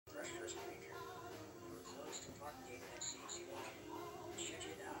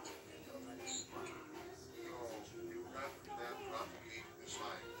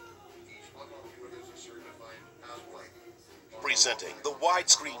presenting the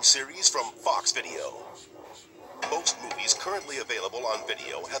widescreen series from Fox Video. Most movies currently available on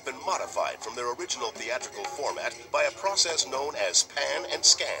video have been modified from their original theatrical format by a process known as pan and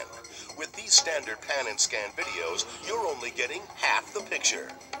scan. With these standard pan and scan videos, you're only getting half the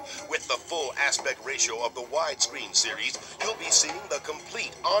picture. With the full aspect ratio of the widescreen series, you'll be seeing the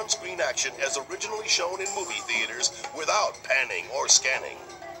complete on-screen action as originally shown in movie theaters without panning or scanning.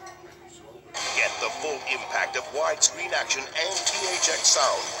 Get the full impact of widescreen action and THX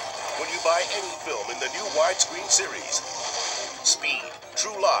sound when you buy any film in the new widescreen series. Speed,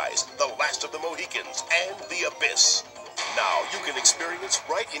 True Lies, The Last of the Mohicans, and The Abyss. Now you can experience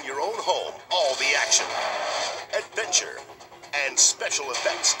right in your own home all the action, adventure, and special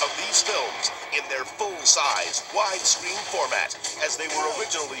effects of these films in their full-size, widescreen format as they were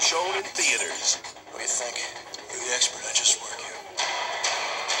originally shown in theaters. What do you think? You're the expert, I just work here.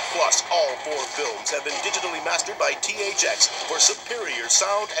 Plus, all 4 films have been digitally mastered by THX for superior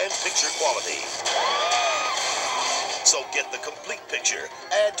sound and picture quality. So get the complete picture,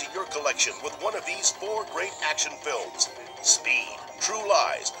 add to your collection with one of these 4 great action films: Speed, True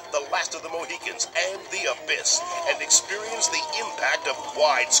Lies, The Last of the Mohicans, and The Abyss, and experience the impact of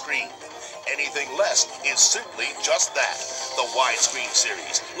widescreen. Anything less is simply just that, the widescreen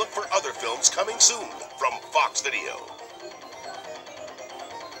series. Look for other films coming soon from Fox Video.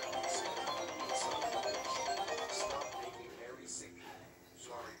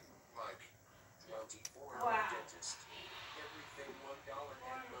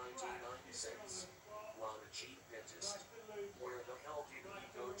 $1.99. Want a cheap dentist? Where the hell did he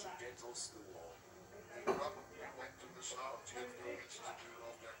go to dental school? He probably went to the South.